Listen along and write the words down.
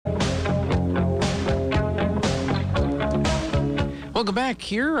Welcome back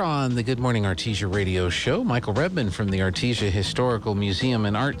here on the Good Morning Artesia radio show. Michael Rebman from the Artesia Historical Museum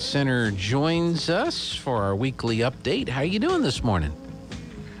and Art Center joins us for our weekly update. How are you doing this morning?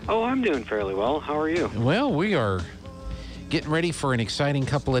 Oh, I'm doing fairly well. How are you? Well, we are getting ready for an exciting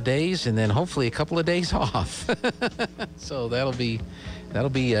couple of days and then hopefully a couple of days off. So that'll be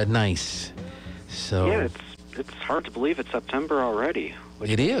nice. So yeah, it's hard to believe it's September already.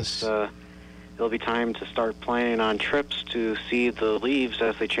 It is. It'll be time to start planning on trips to see the leaves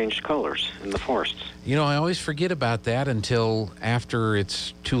as they change colors in the forests. You know, I always forget about that until after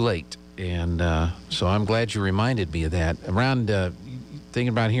it's too late. And so I'm glad you reminded me of that. Around, thinking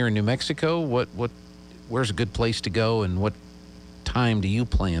about here in New Mexico, where's a good place to go and what time do you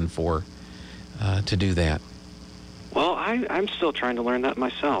plan for to do that? Well, I'm still trying to learn that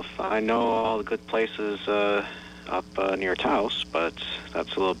myself. I know all the good places up near Taos, but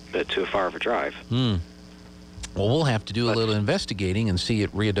that's a little bit too far of a drive. Well, we'll have to do a little investigating and see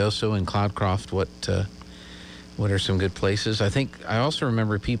at Ruidoso and Cloudcroft what are some good places. I also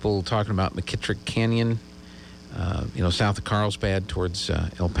remember people talking about McKittrick Canyon, south of Carlsbad towards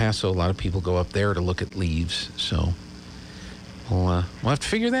El Paso. A lot of people go up there to look at leaves. So we'll have to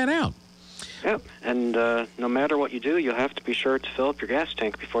figure that out. Yep, and no matter what you do, you'll have to be sure to fill up your gas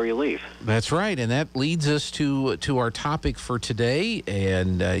tank before you leave. That's right, and that leads us to our topic for today.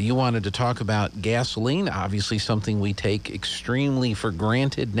 And you wanted to talk about gasoline, obviously something we take extremely for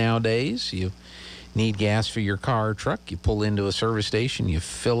granted nowadays. You need gas for your car or truck. You pull into a service station, you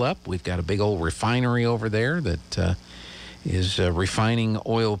fill up. We've got a big old refinery over there that is refining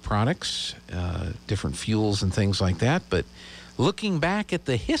oil products, different fuels and things like that. But looking back at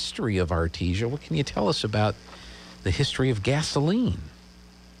the history of Artesia, what can you tell us about the history of gasoline?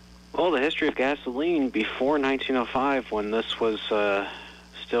 Well, the history of gasoline before 1905, when this was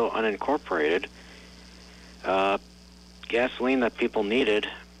still unincorporated, gasoline that people needed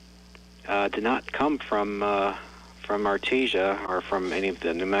did not come from Artesia or from any of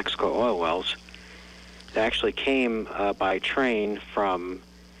the New Mexico oil wells. It actually came by train from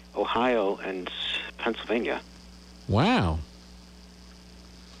Ohio and Pennsylvania. Wow.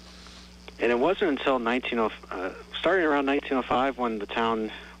 And it wasn't until starting around 1905 when the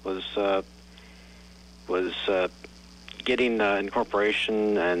town was getting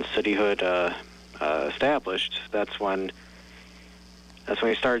incorporation and cityhood established. That's when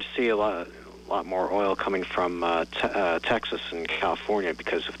you started to see a lot more oil coming from Texas and California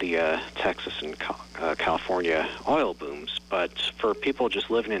because of the Texas and California oil booms. But for people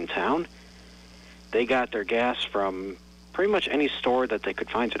just living in town, they got their gas from pretty much any store that they could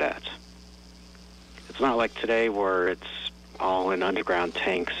find it at. It's not like today where it's all in underground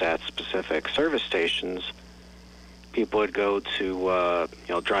tanks at specific service stations. People would go to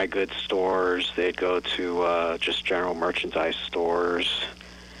dry goods stores. They'd go to just general merchandise stores,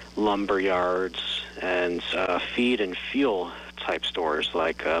 lumber yards, and feed and fuel type stores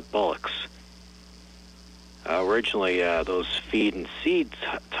like Bullock's. Originally, those feed and seed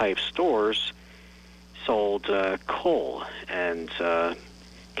type stores sold coal and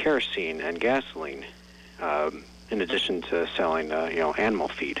kerosene and gasoline, in addition to selling animal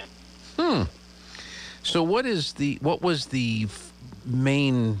feed. So what was the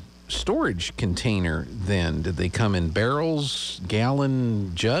main storage container then? Did they come in barrels,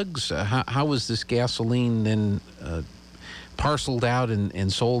 gallon, jugs? How was this gasoline then parceled out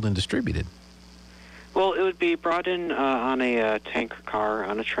and sold and distributed? Well, it would be brought in on a tanker car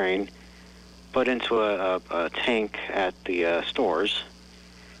on a train, put into a tank at the stores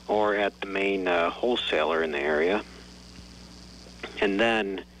or at the main wholesaler in the area, and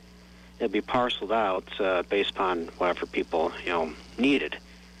then it'd be parceled out based upon whatever people needed.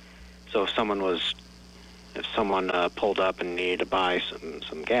 So if someone pulled up and needed to buy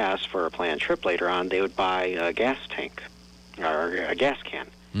some gas for a planned trip later on, they would buy a gas tank or a gas can,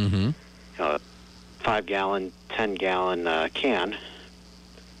 a 5-gallon, 10-gallon can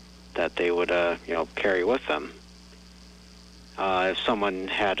that they would carry with them. If someone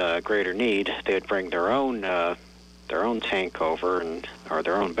had a greater need, they would bring their own tank over or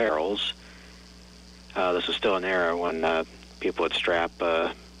their own barrels. This was still an era when people would strap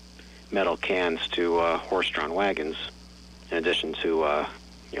metal cans to horse-drawn wagons, in addition to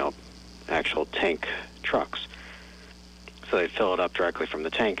actual tank trucks. So they'd fill it up directly from the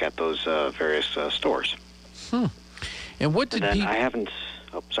tank at those various stores. And what did people? I haven't.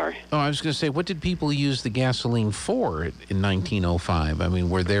 Oh, sorry. Oh, I was going to say, what did people use the gasoline for in 1905? I mean,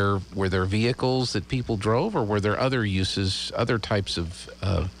 were there vehicles that people drove, or were there other types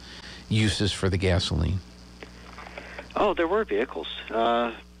of uses for the gasoline? Oh, there were vehicles.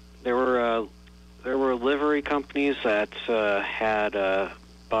 There were were livery companies that had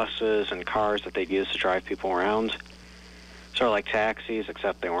buses and cars that they'd use to drive people around. Sort of like taxis,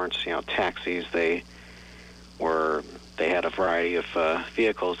 except they weren't, taxis. They had a variety of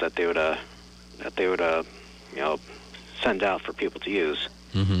vehicles that they would send out for people to use.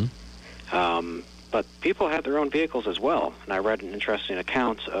 Mm-hmm. But people had their own vehicles as well. And I read an interesting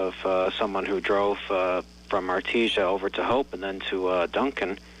account of someone who drove from Artesia over to Hope and then to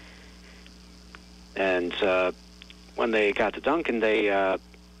Duncan. And when they got to Duncan, they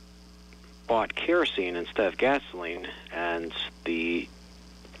bought kerosene instead of gasoline, and the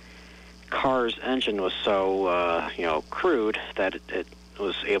car's engine was so, crude that it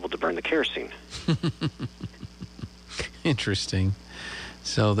was able to burn the kerosene. Interesting.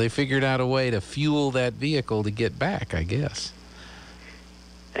 So they figured out a way to fuel that vehicle to get back, I guess.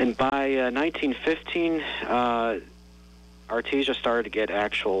 And by 1915, Artesia started to get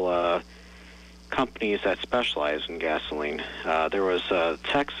actual companies that specialize in gasoline. There was a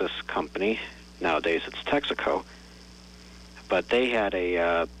Texas company. Nowadays it's Texaco. But they had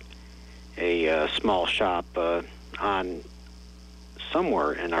a small shop on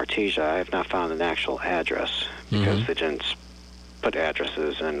somewhere in Artesia. I have not found an actual address because they didn't put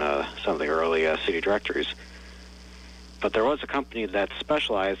addresses in some of the early city directories. But there was a company that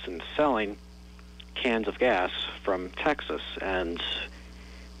specialized in selling cans of gas from Texas, and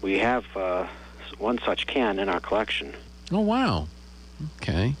we have one such can in our collection. Oh, wow.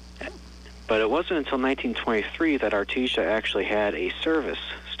 Okay. But it wasn't until 1923 that Artesia actually had a service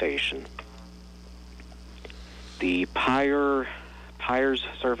station. The Pyre's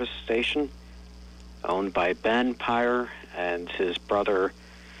service station, owned by Ben Pyre and his brother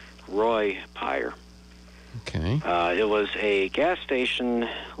Roy Pyre. Okay. It was a gas station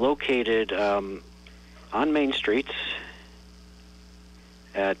located on Main Street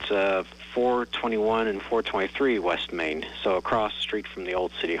at 421 and 423 West Main, so across the street from the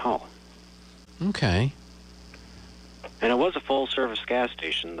old City Hall. Okay. And it was a full-service gas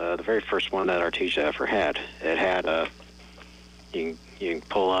station, the very first one that Artesia ever had. It had you can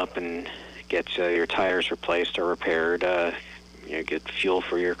pull up and get your tires replaced or repaired, get fuel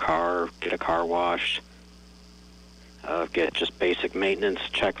for your car, get a car washed, get just basic maintenance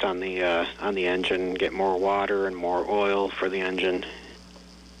checked on the engine, get more water and more oil for the engine.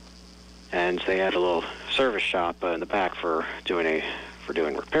 And they had a little service shop in the back for doing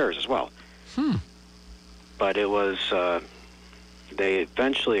repairs as well. But it was they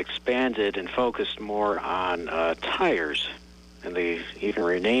eventually expanded and focused more on tires, and they even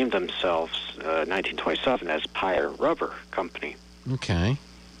renamed themselves 1927 as Pyre Rubber Company. Okay.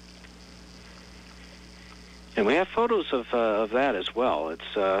 And we have photos of that as well.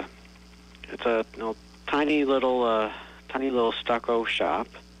 It's a tiny little stucco shop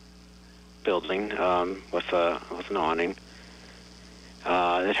building with an awning.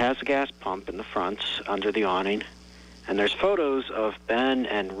 It has a gas pump in the front under the awning, and there's photos of Ben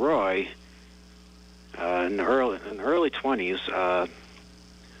and Roy in the early 20s.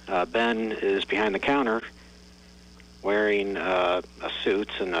 Ben is behind the counter wearing a suit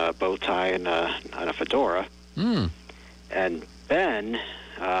and a bow tie and a fedora. And Ben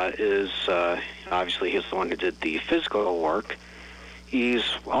is obviously he's the one who did the physical work. He's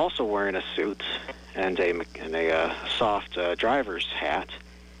also wearing a suit and a soft driver's hat,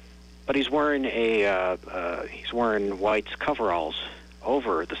 but he's wearing white coveralls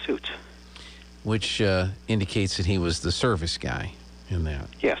over the suit, which indicates that he was the service guy in that.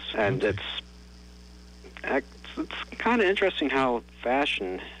 Yes, and okay. it's kind of interesting how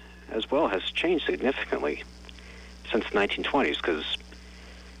fashion as well has changed significantly since the 1920s, because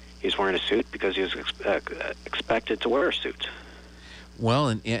he's wearing a suit because he was expected to wear a suit. Well,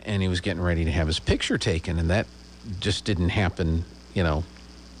 and he was getting ready to have his picture taken, and that just didn't happen, not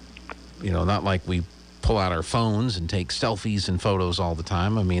like we pull out our phones and take selfies and photos all the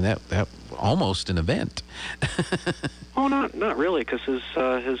time. I mean, that almost an event. Oh, not really, because his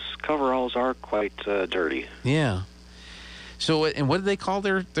coveralls are quite dirty. Yeah. So, and what did they call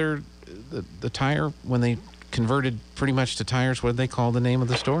the tire when they converted pretty much to tires? What did they call the name of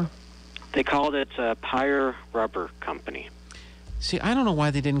the store? They called it Pyre Rubber Company. See, I don't know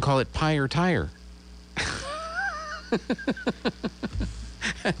why they didn't call it Pyre Tire.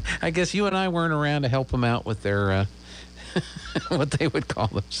 I guess you and I weren't around to help them out with their what they would call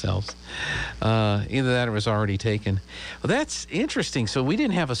themselves. Either that or it was already taken. Well, that's interesting. So we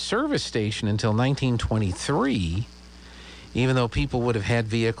didn't have a service station until 1923, even though people would have had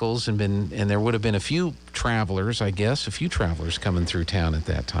vehicles and there would have been a few travelers coming through town at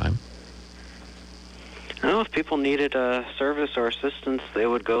that time. Well, if people needed service or assistance, they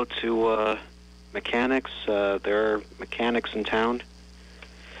would go to mechanics. There are mechanics in town.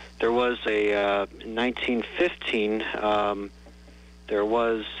 There was in 1915, there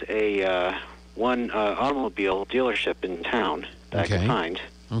was one automobile dealership in town that I could find.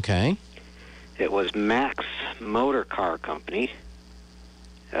 Okay. It was Max Motor Car Company,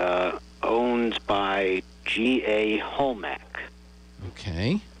 owned by G.A. Holmack.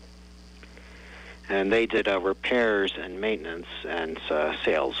 Okay. And they did repairs and maintenance and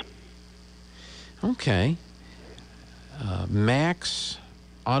sales. Okay. Max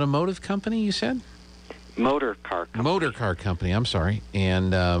Automotive Company, you said? Motor Car Company. Motor Car Company, I'm sorry.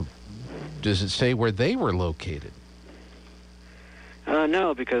 And does it say where they were located?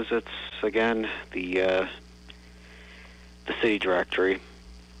 No, because it's, again, the city directory.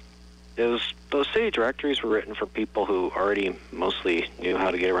 Those city directories were written for people who already mostly knew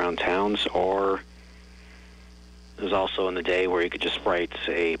how to get around towns, or it was also in the day where you could just write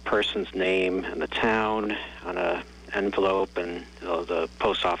a person's name and the town on a envelope, and the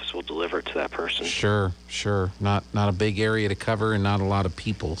post office will deliver it to that person. Sure. Not a big area to cover and not a lot of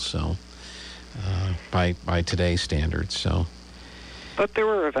people, so by today's standards, so. But there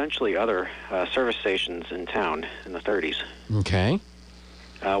were eventually other service stations in town in the 30s. Okay.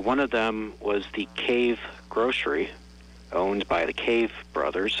 One of them was the Cave Grocery, owned by the Cave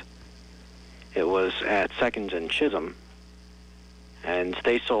brothers. It was at 2nd and Chisholm, and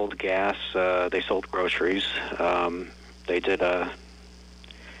they sold gas. They sold groceries. They did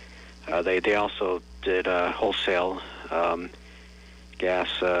they also did wholesale gas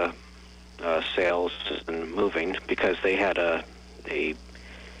sales and moving, because they had a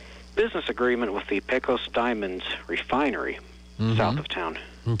business agreement with the Pecos Diamond Refinery south of town.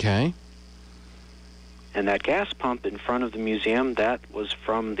 Okay. And that gas pump in front of the museum, that was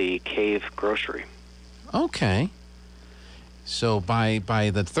from the Cave Grocery. Okay. So by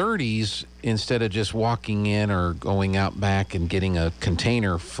the 30s, instead of just walking in or going out back and getting a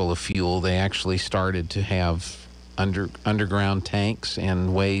container full of fuel, they actually started to have underground tanks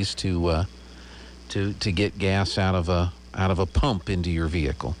and ways to get gas out of a pump into your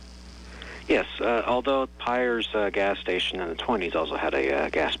vehicle. Yes, although Pyre's gas station in the 20s also had a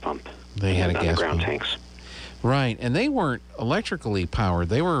gas pump. They had a gas underground pump. Tanks. Right, and they weren't electrically powered.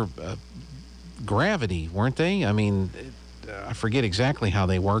 They were gravity, weren't they? I mean, I forget exactly how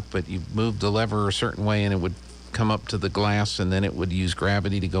they worked, but you moved the lever a certain way and it would come up to the glass, and then it would use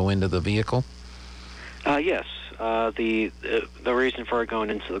gravity to go into the vehicle? Yes. The reason for it going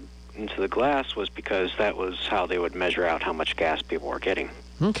into the glass was because that was how they would measure out how much gas people were getting.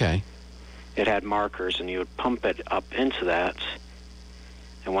 Okay. It had markers, and you would pump it up into that,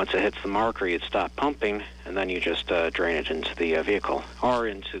 and once it hits the marker, you'd stop pumping, and then you just drain it into the vehicle, or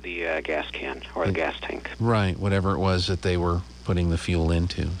into the gas can, or the gas tank. Right, whatever it was that they were putting the fuel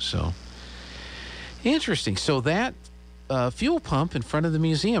into. So, interesting. So that fuel pump in front of the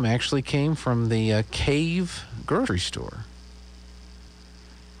museum actually came from the Cave grocery store,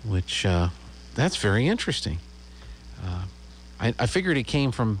 which that's very interesting. I figured it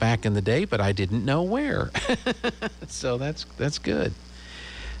came from back in the day, but I didn't know where. So that's good.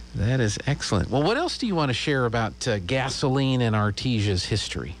 That is excellent. Well, what else do you want to share about gasoline and Artesia's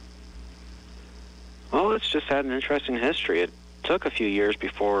history? Well, it's just had an interesting history. It took a few years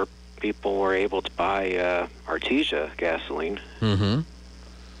before people were able to buy Artesia gasoline. Mm-hmm.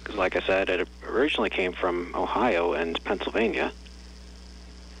 Because, like I said, it originally came from Ohio and Pennsylvania.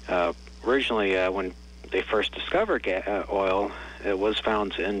 Originally, when they first discovered oil, it was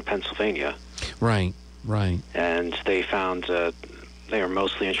found in Pennsylvania. Right. And they found they were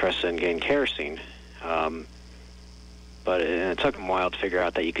mostly interested in getting kerosene. But it took them a while to figure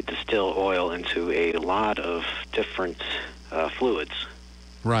out that you could distill oil into a lot of different fluids.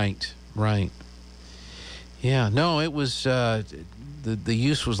 Right. Yeah, no, it was the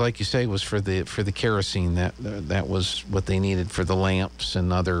use was, like you say, was for the kerosene. That was what they needed for the lamps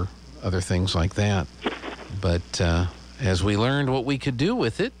and other things like that. But as we learned what we could do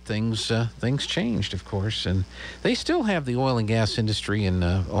with it, things changed, of course. And they still have the oil and gas industry in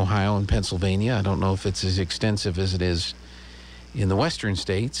Ohio and Pennsylvania. I don't know if it's as extensive as it is in the western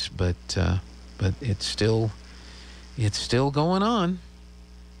states, but it's still going on.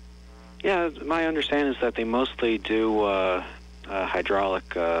 Yeah, my understanding is that they mostly do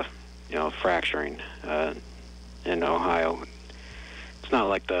hydraulic, fracturing in Ohio. It's not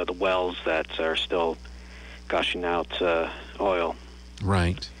like the wells that are still gushing out oil.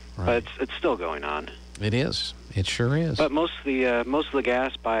 Right. But it's still going on. It is. It sure is. But most of the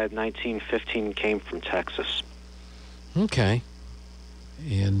gas by 1915 came from Texas. Okay.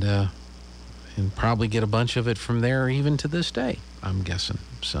 And probably get a bunch of it from there even to this day, I'm guessing.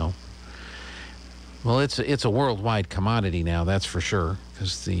 So Well, it's a worldwide commodity now, that's for sure,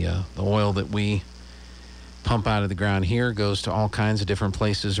 because the oil that we pump out of the ground here goes to all kinds of different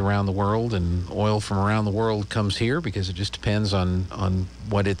places around the world, and oil from around the world comes here because it just depends on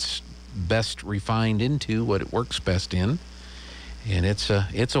what it's best refined into, what it works best in. And it's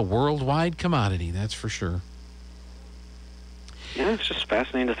a worldwide commodity, that's for sure. Yeah, it's just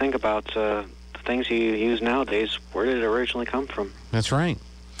fascinating to think about the things you use nowadays. Where did it originally come from? That's right.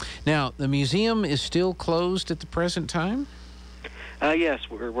 Now, the museum is still closed at the present time? Yes,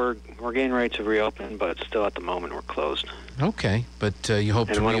 we're getting ready to reopen, but still at the moment we're closed. Okay, but you hope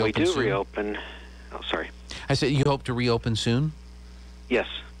to reopen soon? And when we do reopen... Oh, sorry. I said you hope to reopen soon? Yes.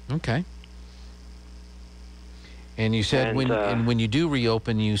 Okay. And you said when you do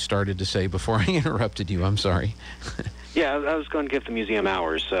reopen, you started to say before I interrupted you, I'm sorry. Yeah, I was going to give the museum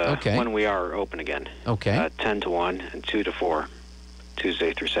hours okay. when we are open again. Okay. 10 to 1 and 2 to 4,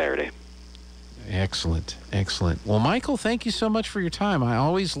 Tuesday through Saturday. Excellent, excellent. Well, Michael, thank you so much for your time. I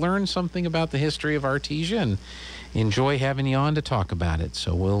always learn something about the history of Artesia and enjoy having you on to talk about it.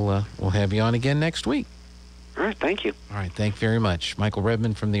 So we'll have you on again next week. All right, thank you. All right, thank you very much. Michael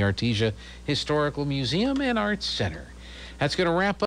Rebman from the Artesia Historical Museum and Arts Center. That's going to wrap up